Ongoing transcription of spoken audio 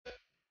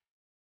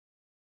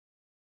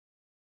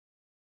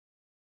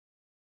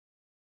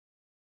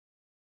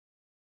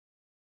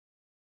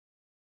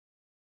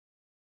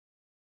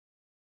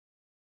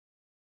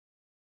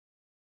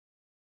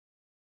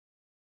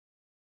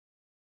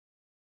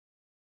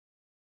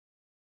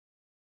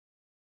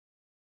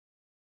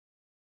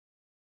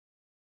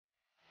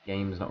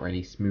game's not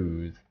really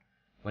smooth.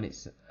 When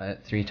it's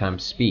at 3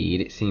 times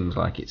speed, it seems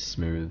like it's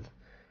smooth.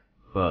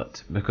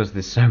 But because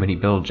there's so many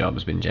build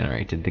jobs being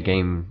generated, the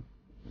game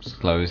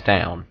slows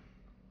down.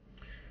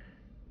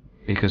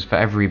 Because for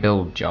every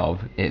build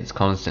job, it's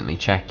constantly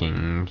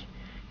checking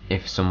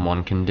if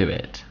someone can do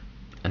it.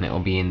 And it'll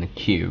be in the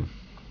queue,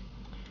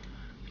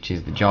 which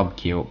is the job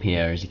queue up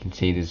here. As you can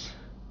see, there's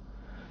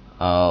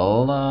a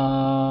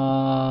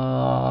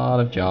lot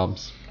of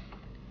jobs.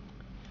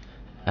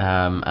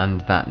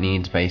 And that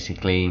needs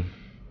basically,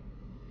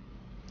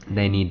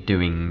 they need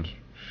doing.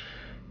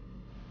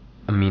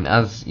 I mean,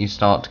 as you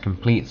start to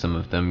complete some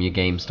of them, your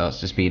game starts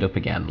to speed up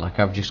again. Like,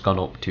 I've just gone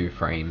up 2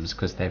 frames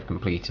because they've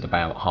completed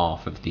about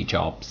half of the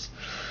jobs.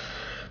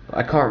 But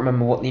I can't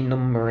remember what the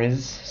number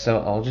is, so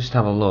I'll just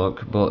have a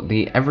look. But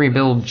every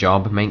build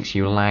job makes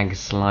you lag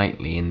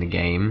slightly in the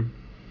game.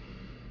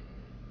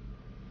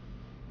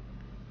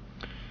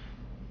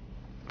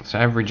 So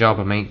every job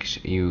makes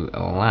you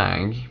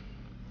lag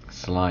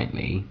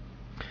slightly,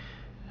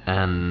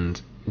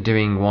 and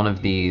doing one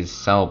of these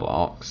cell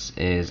blocks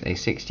is a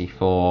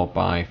 64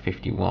 by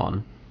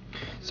 51,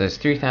 so it's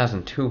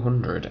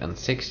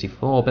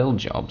 3,264 build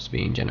jobs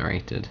being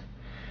generated,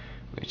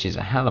 which is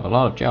a hell of a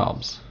lot of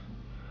jobs,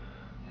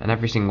 and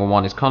every single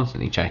one is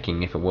constantly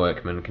checking if a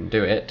workman can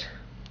do it,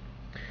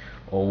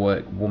 or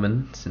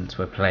workwoman, since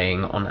we're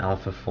playing on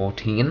Alpha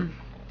 14.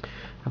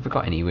 Have we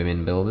got any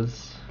women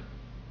builders?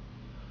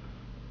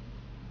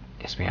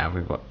 Yes, we have.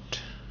 We've got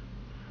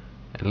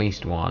at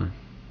least one.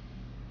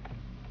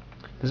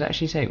 Does it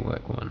actually say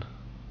workwoman?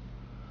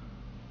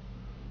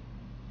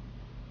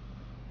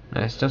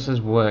 No, it just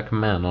says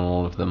workman on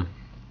all of them,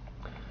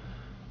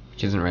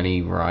 which isn't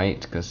really right,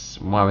 because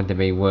why would there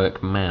be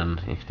workman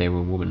if they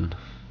were woman?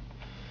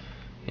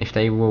 If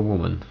they were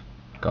woman.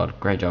 God,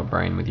 great job,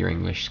 Brain, with your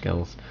English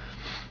skills.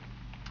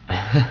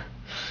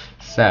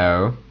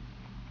 So,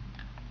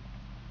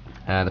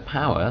 the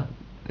power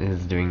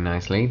is doing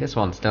nicely. This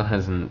one still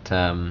hasn't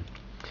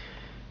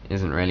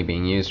isn't really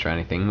being used for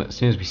anything, but as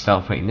soon as we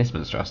start putting this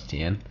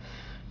monstrosity in,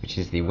 which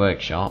is the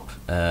workshop,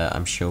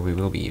 I'm sure we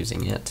will be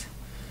using it.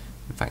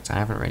 In fact, I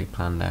haven't really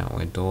planned out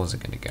where doors are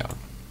going to go.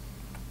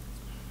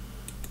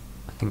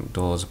 I think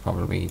doors are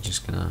probably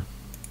just gonna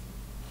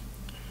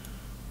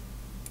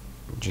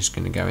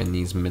go in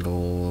these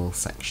middle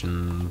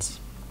sections.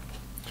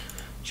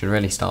 Should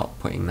really start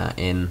putting that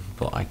in,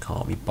 but I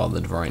can't be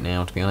bothered right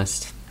now, to be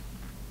honest.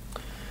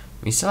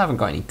 We still haven't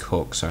got any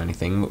cooks or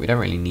anything, but we don't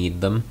really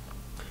need them.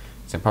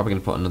 So I'm probably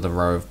going to put another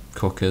row of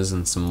cookers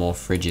and some more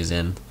fridges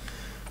in,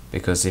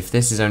 because if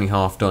this is only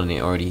half done and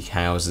it already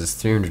houses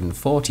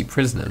 340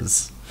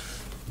 prisoners,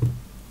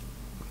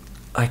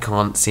 I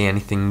can't see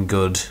anything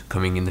good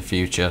coming in the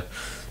future.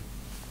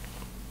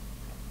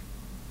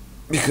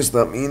 Because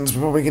that means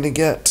we're probably going to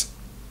get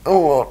a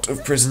lot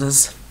of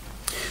prisoners.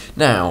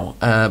 Now,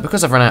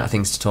 because I've run out of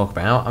things to talk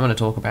about, I'm going to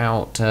talk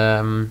about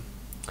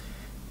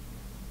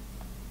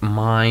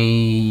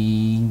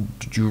my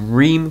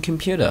dream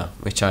computer,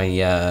 which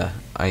I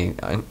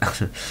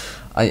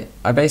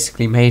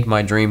basically made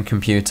my dream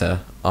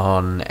computer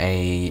on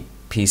a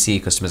PC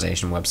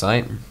customization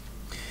website.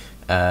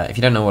 If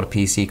you don't know what a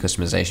PC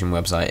customization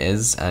website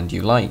is, and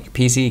you like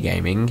PC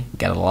gaming,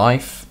 get a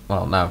life.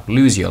 Well, no,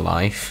 lose your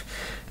life,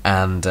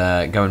 and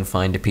go and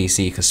find a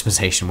PC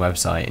customization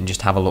website and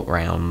just have a look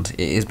around.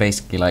 It is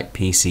basically like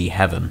PC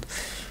heaven.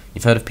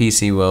 You've heard of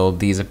PC World,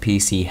 these are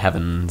PC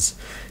heavens.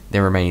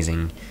 They're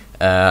amazing.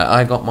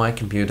 I got my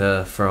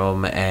computer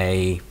from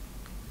a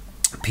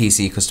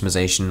PC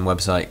customization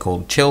website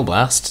called Chill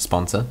Blast,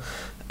 sponsor.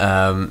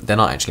 They're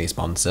not actually a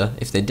sponsor.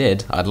 If they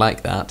did, I'd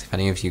like that. If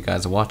any of you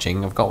guys are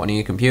watching, I've got one of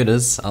your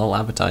computers, I'll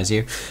advertise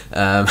you.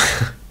 No,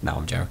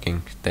 I'm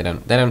joking. They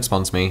don't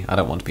sponsor me. I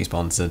don't want to be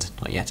sponsored.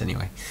 Not yet,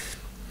 anyway.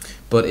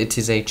 But it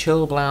is a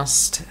Chill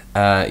Blast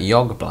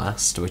Yog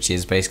Blast, which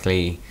is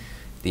basically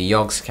the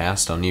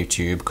Yogscast on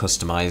YouTube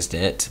customized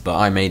it, but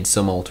I made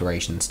some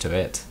alterations to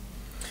it.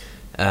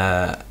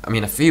 I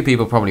mean, a few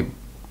people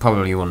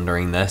probably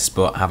wondering this,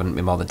 but haven't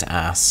been bothered to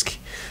ask.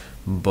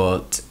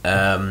 But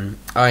I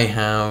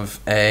have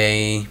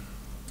a...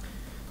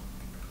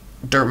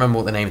 don't remember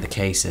what the name of the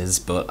case is,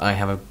 but I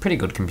have a pretty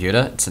good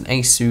computer. It's an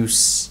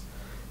ASUS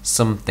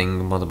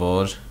something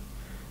motherboard,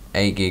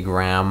 8 gig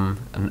RAM,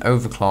 an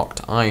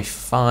overclocked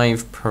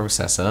i5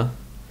 processor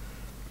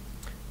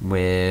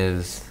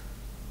with...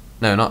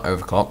 no, not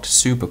overclocked,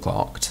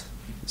 superclocked.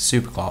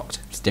 Superclocked,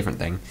 it's a different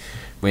thing.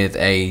 With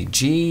a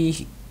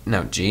GTX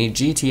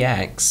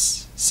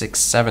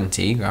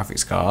 670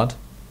 graphics card,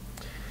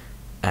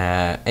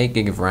 8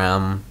 gig of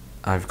RAM.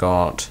 I've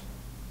got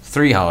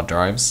 3 hard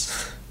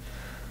drives.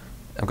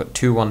 I've got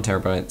 2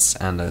 1TB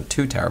and a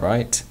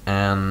 2TB,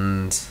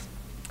 and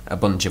a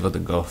bunch of other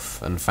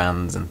guff and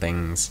fans and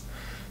things.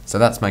 So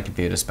that's my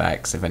computer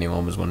specs, if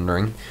anyone was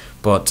wondering.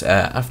 But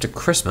after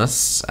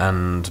Christmas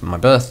and my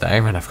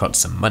birthday, when I've got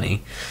some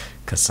money,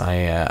 because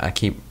I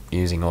keep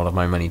using all of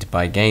my money to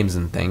buy games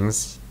and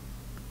things.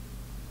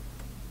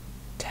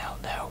 Tell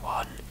no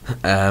one.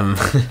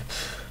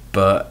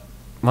 But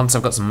once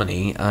I've got some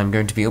money, I'm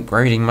going to be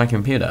upgrading my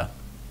computer.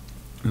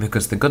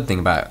 Because the good thing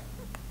about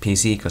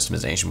PC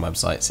customization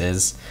websites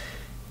is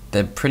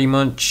they're pretty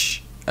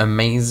much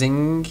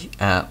amazing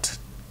at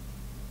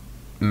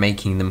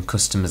making them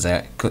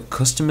customizable.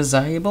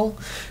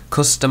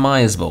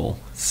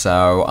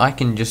 So I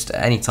can just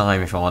at any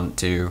time, if I want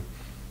to,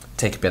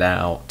 take a bit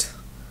out,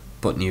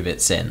 put new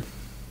bits in,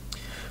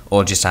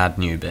 or just add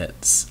new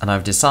bits. And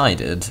I've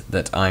decided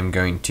that I'm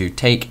going to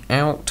take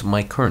out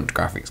my current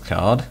graphics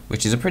card,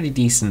 which is a pretty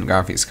decent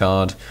graphics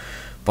card,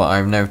 but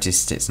I've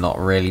noticed it's not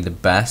really the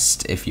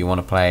best if you want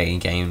to play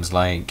games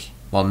like,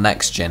 well,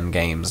 next-gen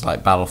games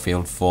like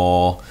Battlefield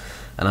 4,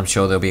 and I'm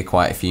sure there'll be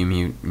quite a few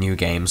new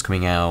games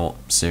coming out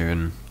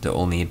soon that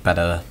will need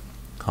better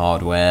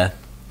hardware.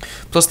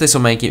 Plus this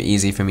will make it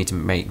easy for me to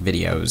make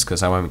videos,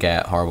 because I won't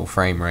get horrible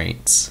frame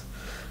rates.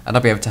 And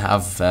I'll be able to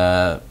have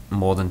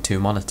more than 2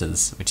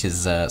 monitors, which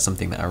is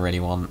something that I really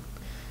want.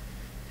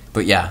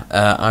 But yeah,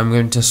 I'm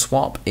going to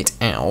swap it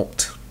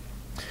out.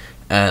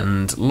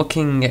 And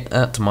looking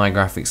at my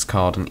graphics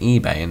card on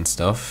eBay and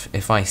stuff,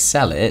 if I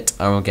sell it,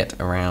 I will get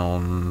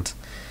around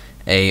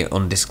a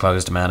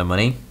undisclosed amount of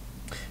money.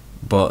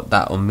 But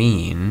that will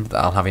mean that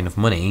I'll have enough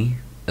money,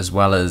 as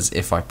well as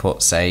if I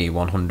put, say,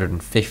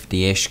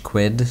 150-ish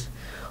quid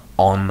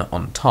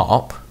on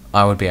top,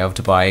 I would be able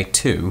to buy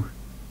 2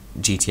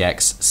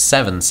 GTX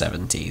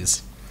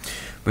 770s,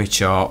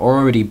 which are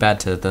already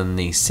better than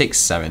the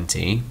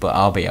 670, but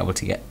I'll be able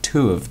to get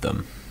 2 of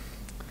them.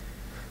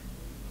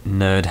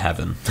 Nerd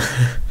heaven.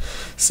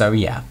 So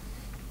yeah,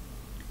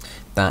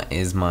 that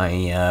is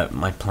my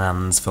my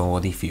plans for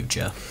the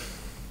future.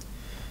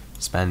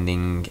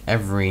 Spending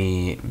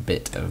every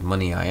bit of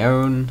money I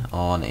own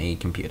on a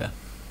computer.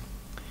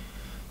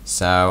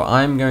 So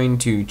I'm going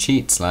to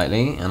cheat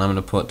slightly, and I'm going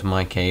to put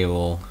my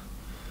cable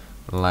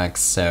like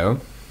so,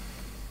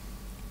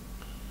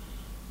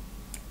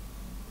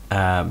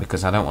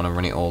 because I don't want to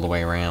run it all the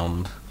way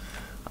around.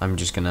 I'm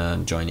just going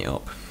to join it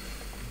up.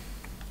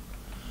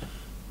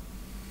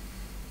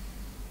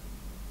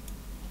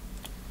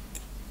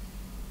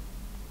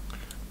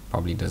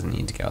 Probably doesn't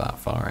need to go that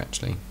far,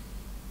 actually.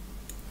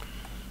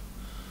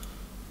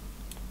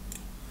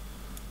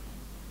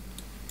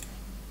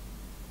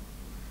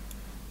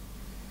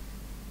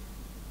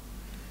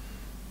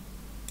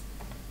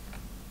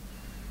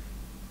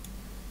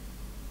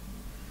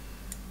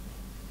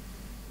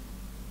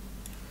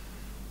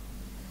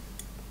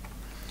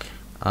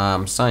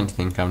 I'm starting to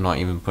think I'm not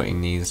even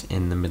putting these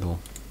in the middle,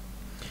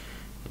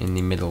 in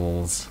the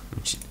middles,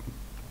 which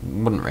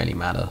wouldn't really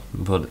matter,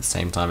 but at the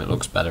same time it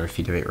looks better if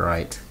you do it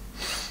right.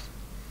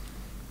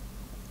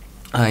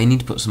 I need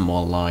to put some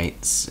more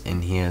lights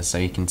in here so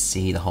you can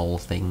see the whole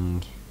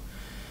thing.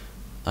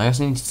 I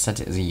also need to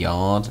set it as a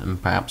yard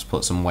and perhaps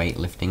put some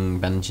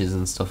weightlifting benches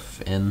and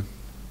stuff in,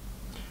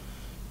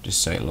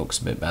 just so it looks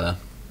a bit better.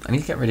 I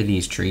need to get rid of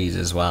these trees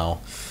as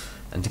well,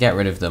 and to get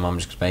rid of them I'm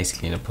just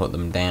basically going to put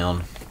them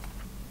down,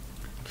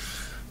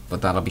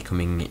 but that'll be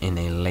coming in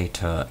a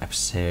later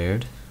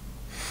episode.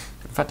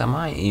 In fact, I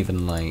might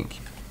even, like,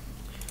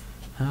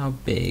 how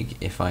big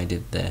if I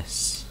did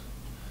this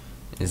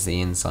is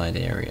the inside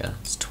area.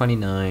 It's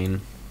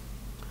 29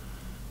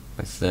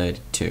 by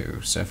 32,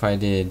 so if I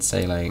did,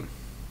 say, like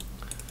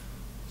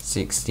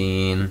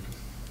 16,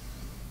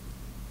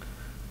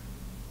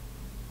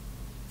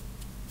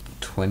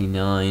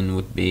 29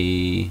 would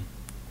be,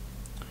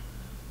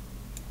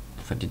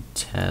 if I did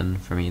 10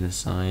 from either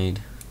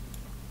side,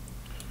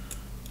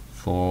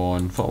 4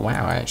 and 4,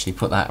 wow, I actually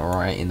put that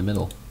right in the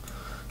middle.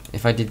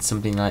 If I did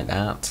something like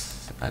that,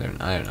 I don't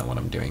know what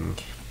I'm doing.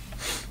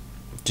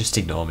 Just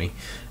ignore me.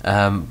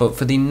 But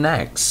for the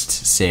next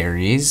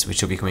series,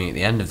 which will be coming at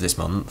the end of this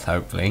month,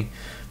 hopefully,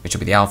 which will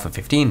be the Alpha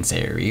 15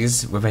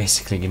 series, we're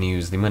basically going to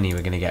use the money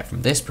we're going to get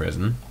from this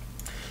prison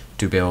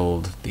to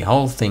build the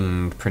whole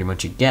thing pretty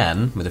much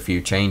again, with a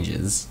few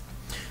changes,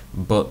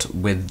 but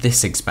with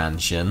this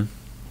expansion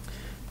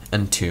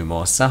and 2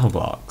 more cell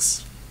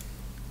blocks.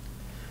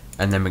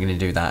 And then we're going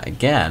to do that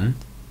again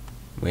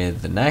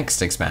with the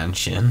next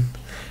expansion,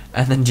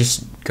 and then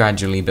just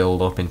gradually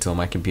build up until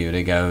my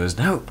computer goes,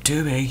 nope,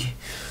 too big,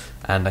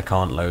 and I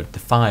can't load the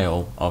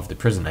file of the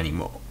prison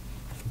anymore.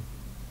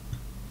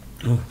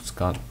 Oh,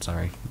 Scott,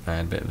 sorry, I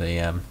had a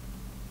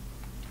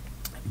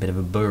bit of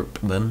a burp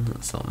then.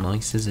 That's not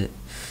nice, is it?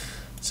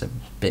 It's a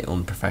bit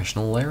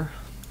unprofessional there.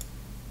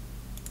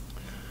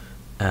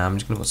 I'm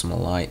just going to put some more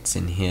lights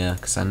in here,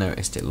 because I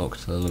noticed it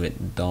looked a little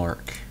bit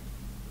dark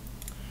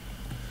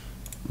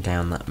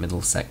down that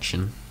middle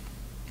section.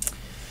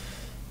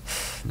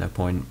 No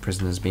point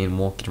prisoners being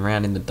walking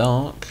around in the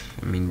dark.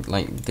 I mean,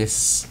 like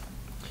this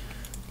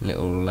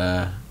little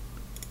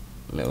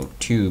little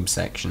tube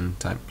section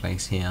type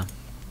place here.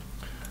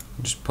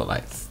 I'll just put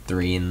like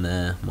 3 in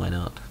there. Why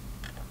not?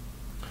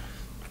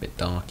 A bit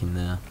dark in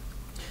there.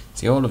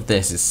 See, all of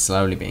this is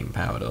slowly being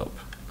powered up.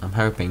 I'm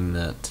hoping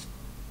that,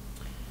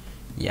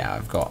 yeah,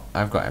 I've got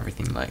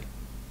everything like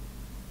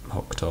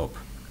hooked up.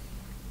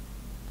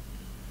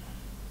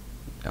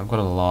 I've got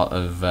a lot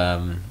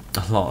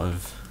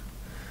of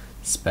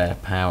spare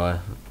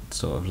power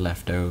sort of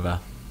left over.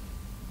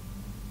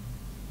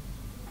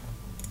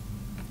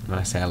 When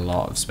I say a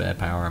lot of spare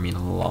power, I mean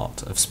a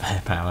lot of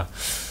spare power.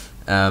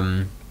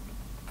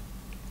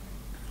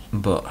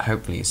 But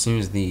hopefully as soon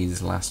as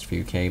these last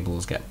few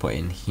cables get put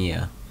in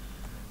here,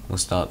 we'll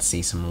start to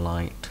see some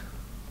light.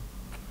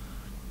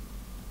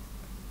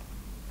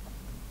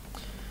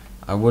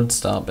 I would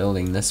start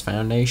building this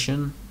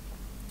foundation,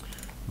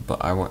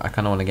 but I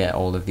kind of want to get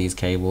all of these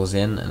cables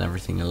in and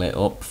everything lit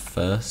up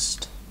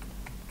first,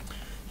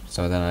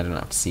 so then I don't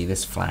have to see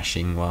this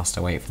flashing whilst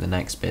I wait for the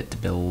next bit to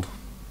build.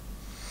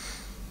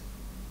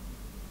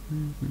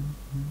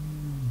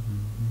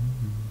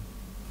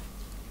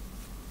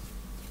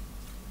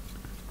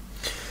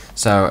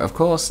 So of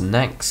course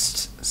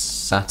next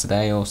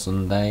Saturday or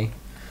Sunday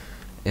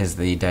is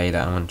the day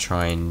that I'm going to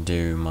try and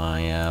do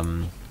my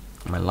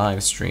my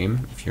live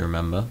stream, if you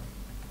remember.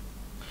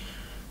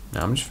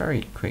 Now I'm just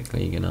very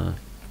quickly gonna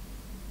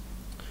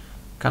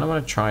kind of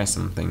want to try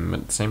something, but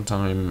at the same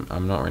time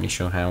I'm not really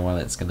sure how well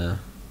it's gonna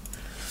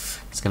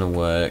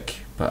work,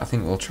 but I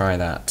think we'll try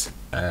that.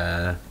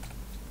 I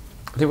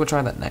think we'll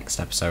try that next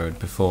episode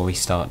before we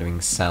start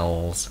doing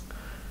cells.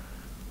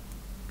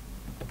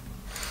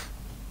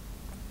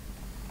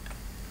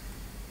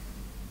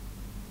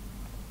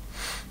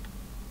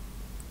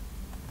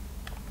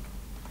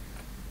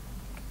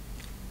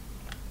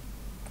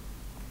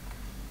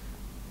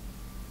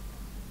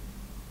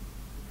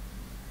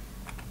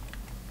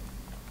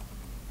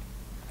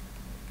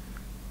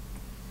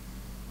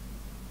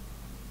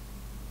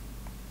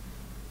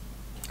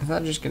 Is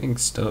that just getting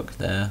stuck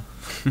there?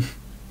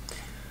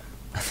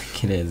 I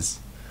think it is.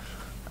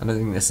 I don't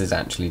think this is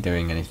actually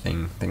doing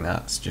anything. I think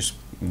that's just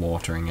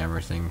watering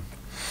everything.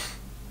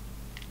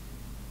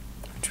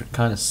 Which would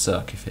kind of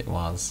suck if it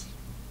was.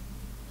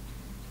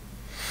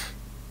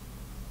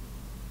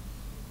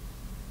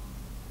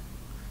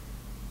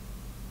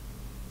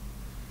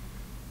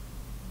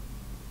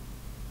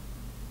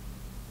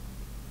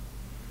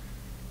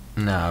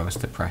 No, it was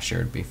the pressure,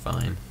 it'd be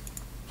fine.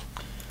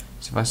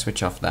 So if I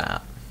switch off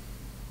that,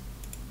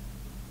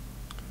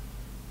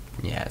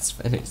 yeah,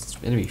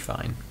 it'll be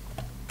fine.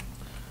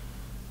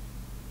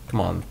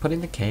 Come on, put in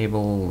the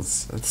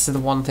cables. This is the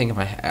one thing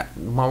my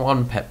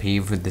one pet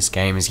peeve with this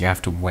game is you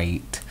have to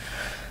wait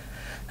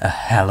a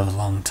hell of a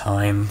long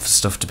time for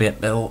stuff to get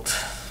built.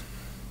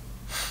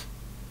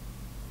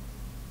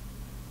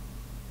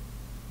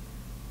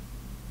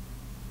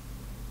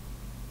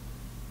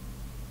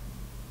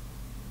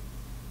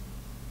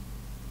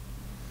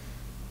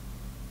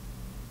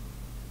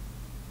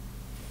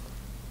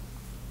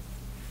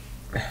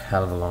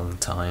 Hell of a long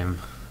time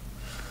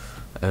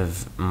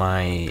of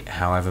my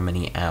however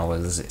many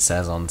hours it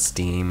says on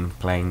Steam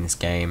playing this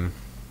game.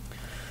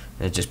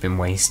 They've just been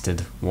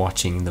wasted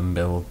watching them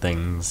build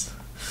things.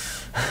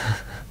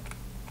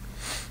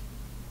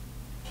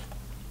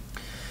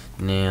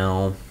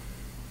 Now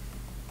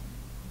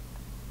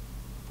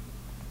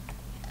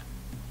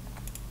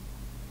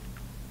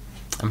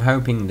I'm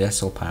hoping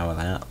this will power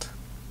that,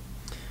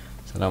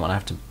 so I don't want to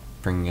have to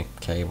bring a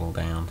cable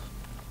down.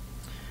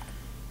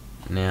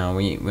 Now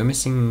we're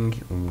missing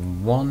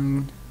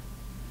 1,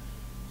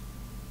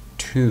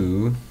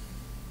 2,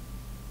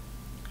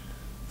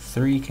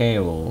 3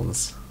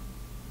 cables.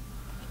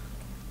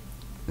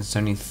 There's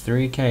only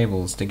 3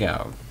 cables to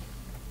go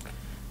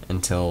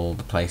until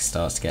the place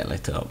starts to get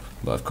lit up.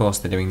 But of course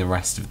they're doing the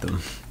rest of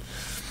them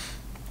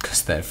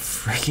because they're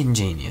freaking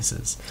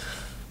geniuses.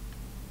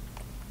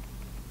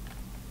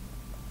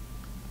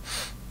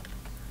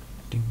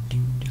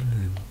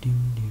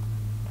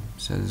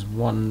 So there's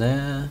 1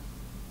 there.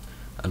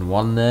 And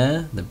 1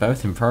 there. They're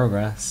both in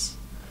progress.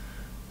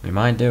 We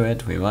might do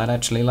it. We might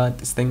actually light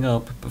this thing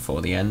up before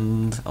the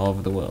end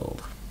of the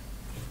world.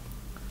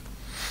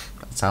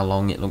 That's how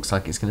long it looks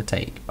like it's going to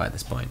take by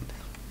this point.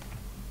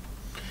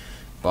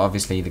 But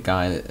obviously the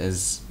guy that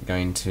is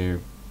going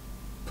to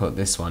put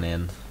this one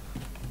in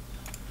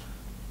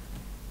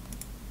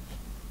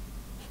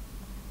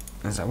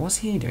is like, what's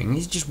he doing?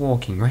 He's just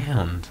walking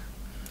around.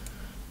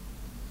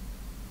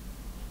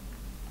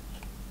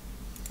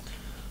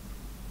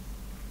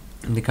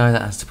 And the guy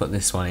that has to put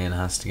this one in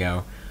has to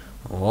go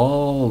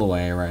all the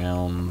way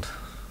around.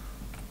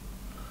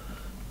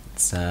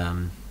 It's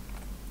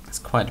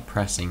quite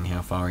depressing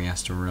how far he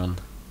has to run.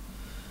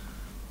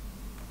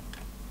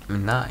 I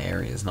mean, that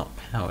area is not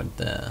powered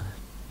there.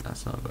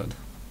 That's not good.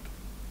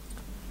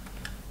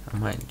 I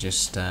might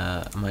just do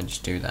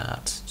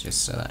that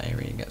just so that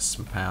area gets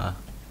some power.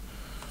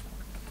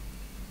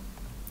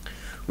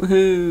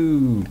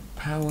 Woohoo!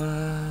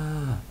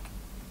 Power!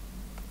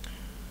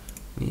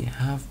 We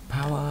have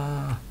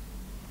power,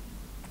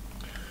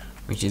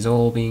 which is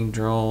all being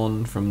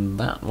drawn from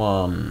that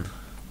one,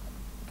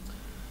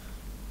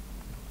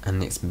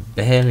 and it's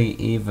barely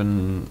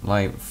even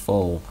like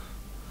full.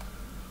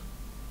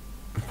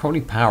 I'll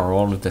probably power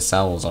all of the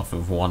cells off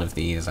of one of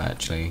these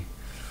actually,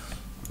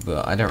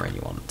 but I don't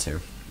really want to.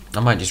 I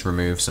might just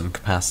remove some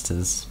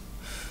capacitors.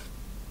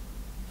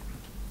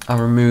 I'll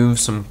remove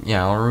some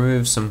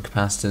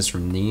capacitors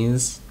from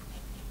these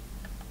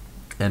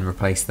and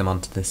replace them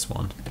onto this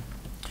one.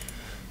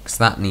 Because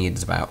that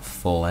needs about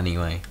full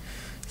anyway.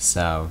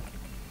 So,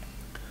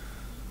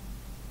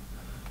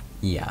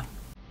 yeah.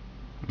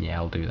 Yeah,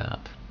 I'll do that.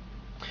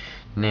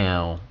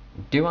 Now,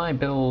 do I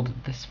build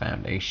this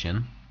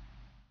foundation?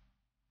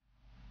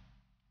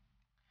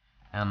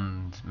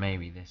 And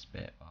maybe this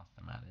bit whilst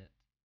I'm at it?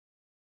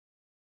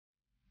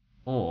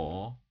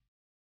 Or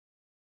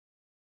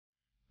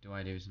do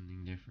I do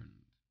something different?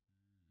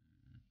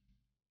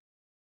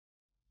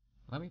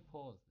 Let me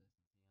pause this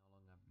and see how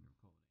long I've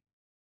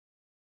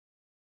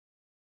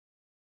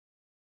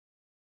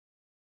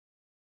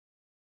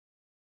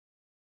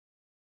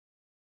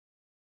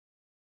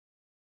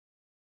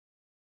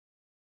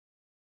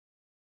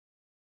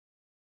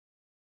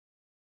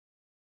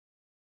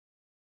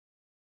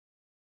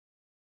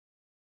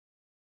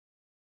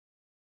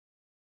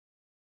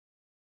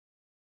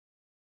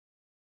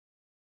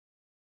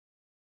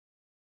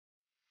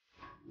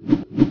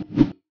been recording.